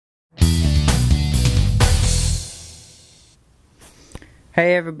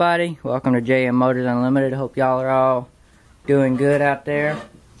Hey everybody, welcome to JM Motors Unlimited. Hope y'all are all doing good out there.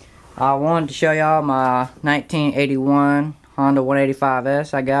 I wanted to show y'all my 1981 Honda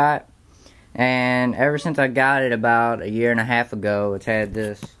 185S I got. And ever since I got it about a year and a half ago, it's had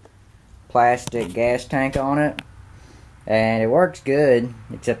this plastic gas tank on it. And it works good,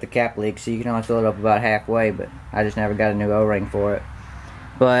 except the cap leaks, so you can only fill it up about halfway, but I just never got a new O-ring for it.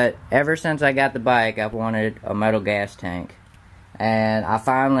 But ever since I got the bike, I've wanted a metal gas tank. And I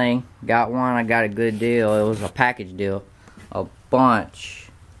finally got one. I got a good deal. It was a package deal. A bunch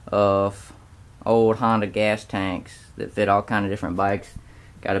of old Honda gas tanks that fit all kind of different bikes.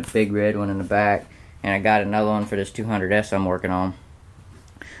 Got a big red one in the back. And I got another one for this 200S I'm working on.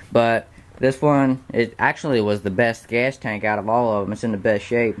 But this one, it actually was the best gas tank out of all of them. It's in the best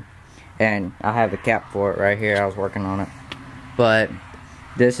shape. And I have the cap for it right here. I was working on it. But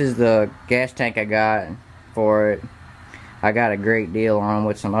this is the gas tank I got for it. I got a great deal on them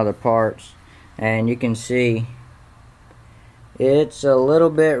with some other parts, and you can see it's a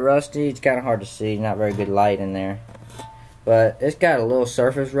little bit rusty. It's kind of hard to see, not very good light in there, but it's got a little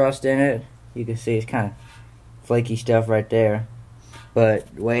surface rust in it. You can see it's kind of flaky stuff right there,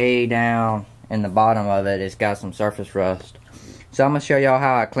 but way down in the bottom of it, it's got some surface rust. So I'm going to show y'all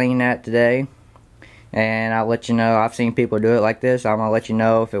how I clean that today, and I'll let you know. I've seen people do it like this. I'm going to let you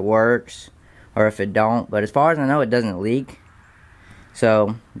know if it works or if it don't, but as far as I know, it doesn't leak,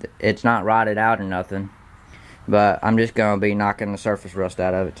 so it's not rotted out or nothing. But I'm just gonna be knocking the surface rust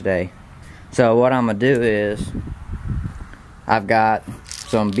out of it today. So what I'm gonna do is, I've got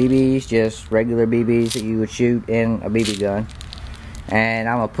some BBs, just regular BBs that you would shoot in a BB gun, and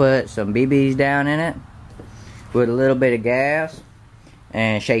I'm gonna put some BBs down in it with a little bit of gas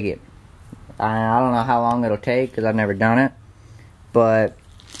and shake it. I don't know how long it'll take because I've never done it, but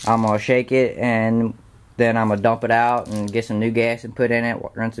I'm going to shake it, and then I'm going to dump it out and get some new gas and put in it,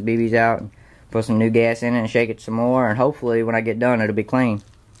 rinse the BBs out, and put some new gas in it and shake it some more, and hopefully when I get done it'll be clean.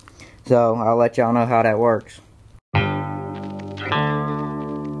 So I'll let y'all know how that works.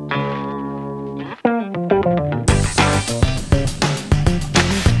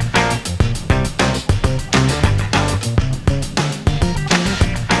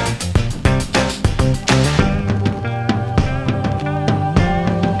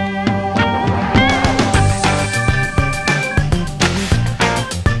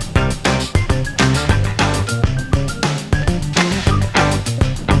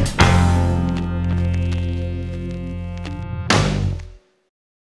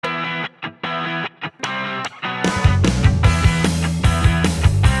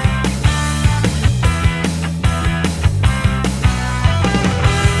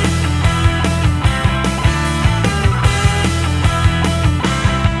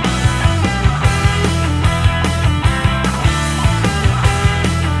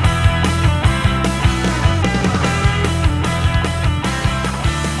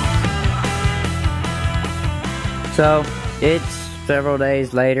 So it's several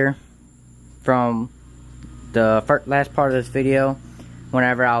days later from the last part of this video,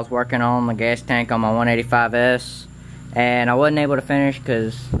 whenever I was working on the gas tank on my 185S, and I wasn't able to finish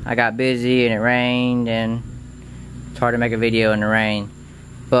because I got busy and it rained, and it's hard to make a video in the rain.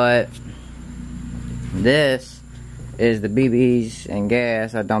 But this is the BBs and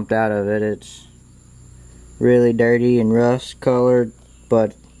gas I dumped out of it. It's really dirty and rust colored,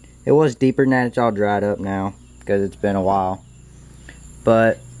 but it was deeper than that. It's all dried up now because it's been a while.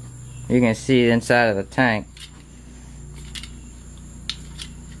 But you can see the inside of the tank.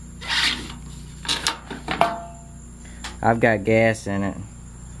 I've got gas in it,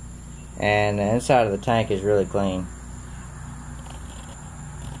 and the inside of the tank is really clean.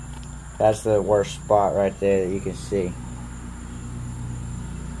 That's the worst spot right there that you can see.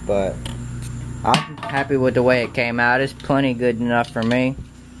 But I'm happy with the way it came out. It's plenty good enough for me,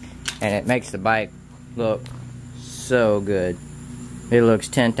 and it makes the bike look so good. It looks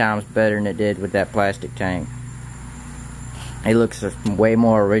 10 times better than it did with that plastic tank. It looks way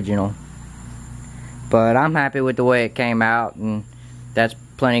more original. But I'm happy with the way it came out, and that's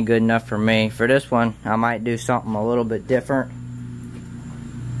plenty good enough for me. For this one, I might do something a little bit different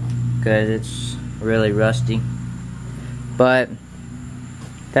because it's really rusty. But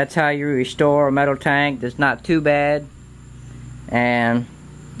that's how you restore a metal tank that's not too bad, and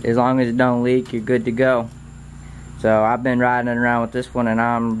as long as it don't leak, you're good to go. So I've been riding it around with this one, and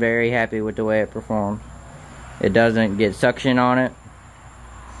I'm very happy with the way it performed. It doesn't get suction on it,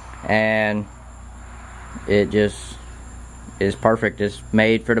 and it just is perfect. It's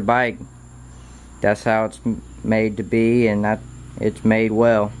made for the bike. That's how it's made to be, and that it's made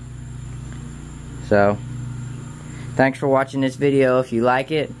well. So Thanks for watching this video. If you like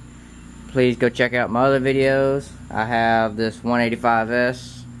it, please go check out my other videos. I have this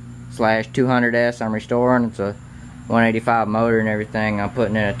 185S/200S I'm restoring. It's a 185 motor and everything. I'm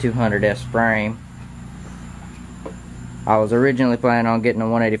putting in a 200S frame. I was originally planning on getting a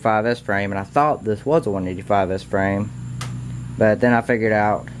 185S frame, and I thought this was a 185S frame, but then I figured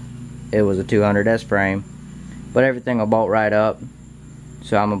out it was a 200S frame. But everything will bolt right up,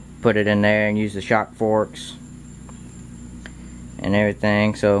 so I'm gonna put it in there and use the shock forks and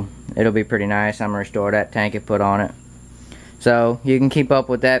everything, so it'll be pretty nice. I'm gonna restore that tank and put on it. So you can keep up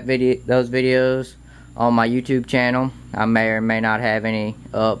with those videos on my YouTube channel. I may or may not have any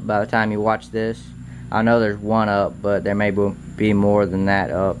up by the time you watch this. I know there's one up, but there may be more than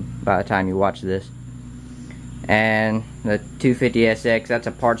that up by the time you watch this. And the 250SX, that's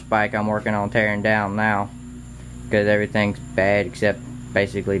a parts bike I'm working on tearing down now, because everything's bad except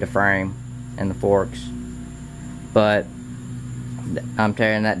basically the frame and the forks. But I'm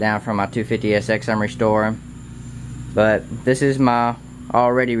tearing that down from my 250SX I'm restoring. But this is my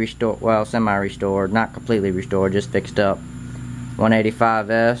already restored, well, semi-restored, not completely restored, just fixed up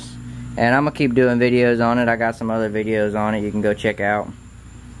 185S. And I'm gonna keep doing videos on it. I got some other videos on it you can go check out.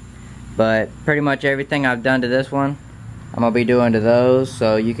 But pretty much everything I've done to this one, I'm gonna be doing to those,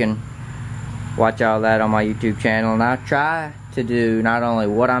 so you can watch all that on my YouTube channel. And I'll try to do not only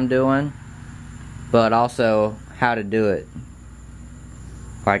what I'm doing, but also how to do it,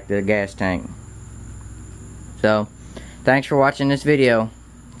 like the gas tank. So thanks for watching this video.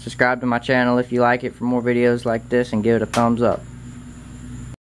 Subscribe to my channel if you like it for more videos like this, and give it a thumbs up.